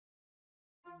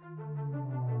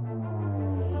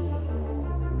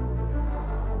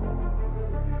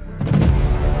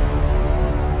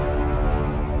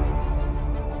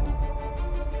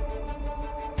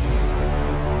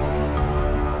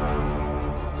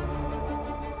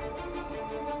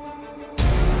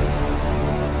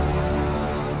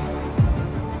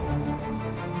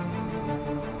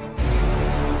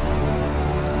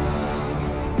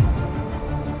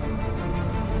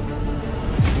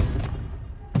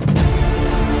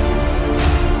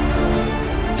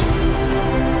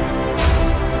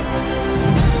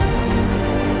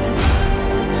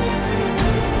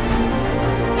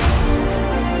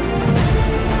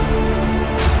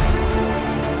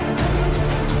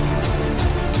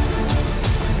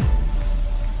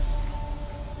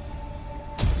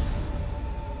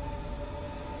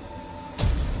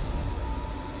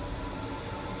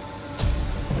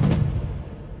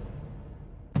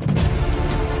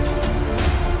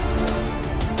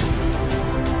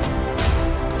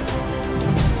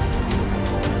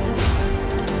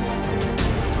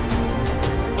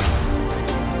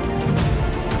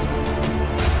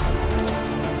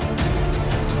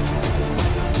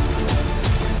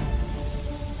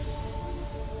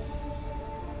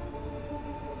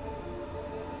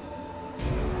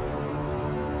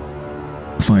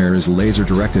Fire's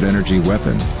laser-directed energy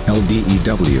weapon,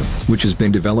 LDEW, which has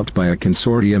been developed by a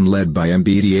consortium led by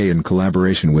MBDA in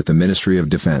collaboration with the Ministry of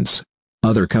Defense.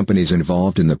 Other companies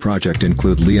involved in the project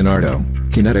include Leonardo,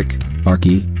 QinetiQ,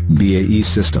 Arke, BAE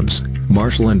Systems,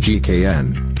 Marshall and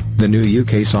GKN. The new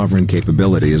UK sovereign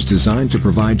capability is designed to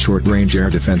provide short-range air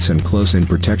defense and close-in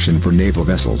protection for naval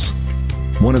vessels.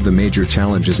 One of the major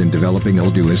challenges in developing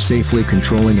LDEW is safely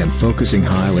controlling and focusing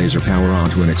high laser power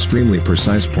onto an extremely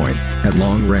precise point, at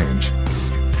long range.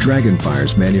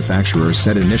 Dragonfire's manufacturer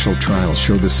said initial trials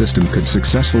showed the system could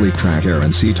successfully track air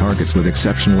and sea targets with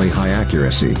exceptionally high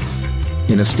accuracy.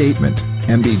 In a statement,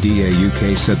 MBDA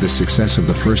UK said the success of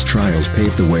the first trials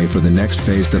paved the way for the next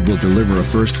phase that will deliver a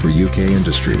first for UK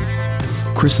industry.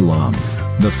 Chris Lam,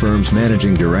 the firm's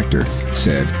managing director,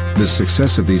 said, "The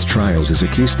success of these trials is a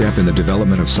key step in the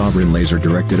development of sovereign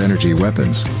laser-directed energy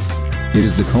weapons. It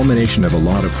is the culmination of a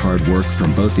lot of hard work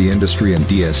from both the industry and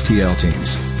DSTL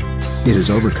teams. It has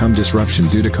overcome disruption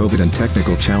due to COVID and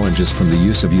technical challenges from the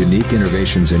use of unique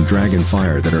innovations in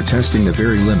Dragonfire that are testing the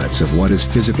very limits of what is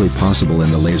physically possible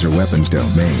in the laser weapons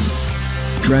domain."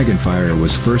 Dragonfire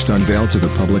was first unveiled to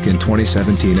the public in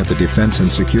 2017 at the Defence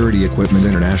and Security Equipment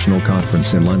International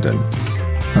Conference in London.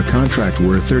 A contract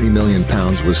worth £30 million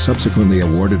was subsequently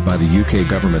awarded by the UK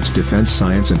government's Defence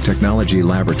Science and Technology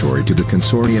Laboratory to the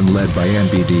consortium led by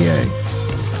MBDA.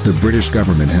 The British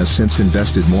government has since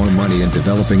invested more money in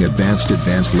developing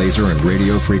advanced laser and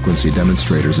radio frequency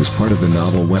demonstrators as part of the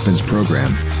Novel Weapons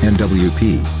Programme,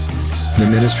 NWP. The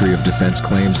Ministry of Defence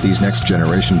claims these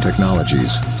next-generation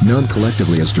technologies, known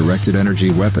collectively as directed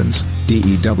energy weapons,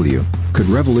 DEW, could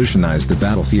revolutionize the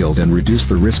battlefield and reduce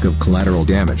the risk of collateral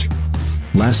damage.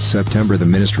 Last September the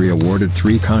Ministry awarded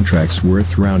 3 contracts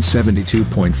worth around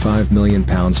 £72.5 million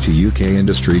to UK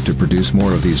industry to produce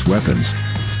more of these weapons.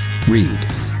 Read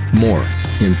more.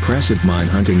 Impressive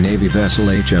mine-hunting Navy vessel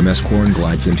HMS Quorn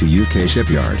glides into UK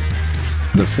shipyard.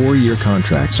 The 4-year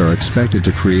contracts are expected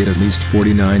to create at least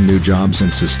 49 new jobs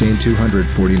and sustain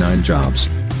 249 jobs.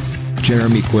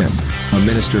 Jeremy Quinn, a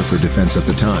Minister for Defence at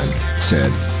the time,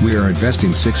 said, "We are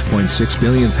investing £6.6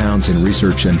 billion in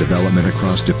research and development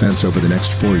across defence over the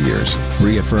next 4 years,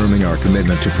 reaffirming our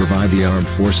commitment to provide the armed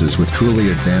forces with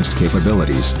truly advanced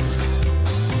capabilities."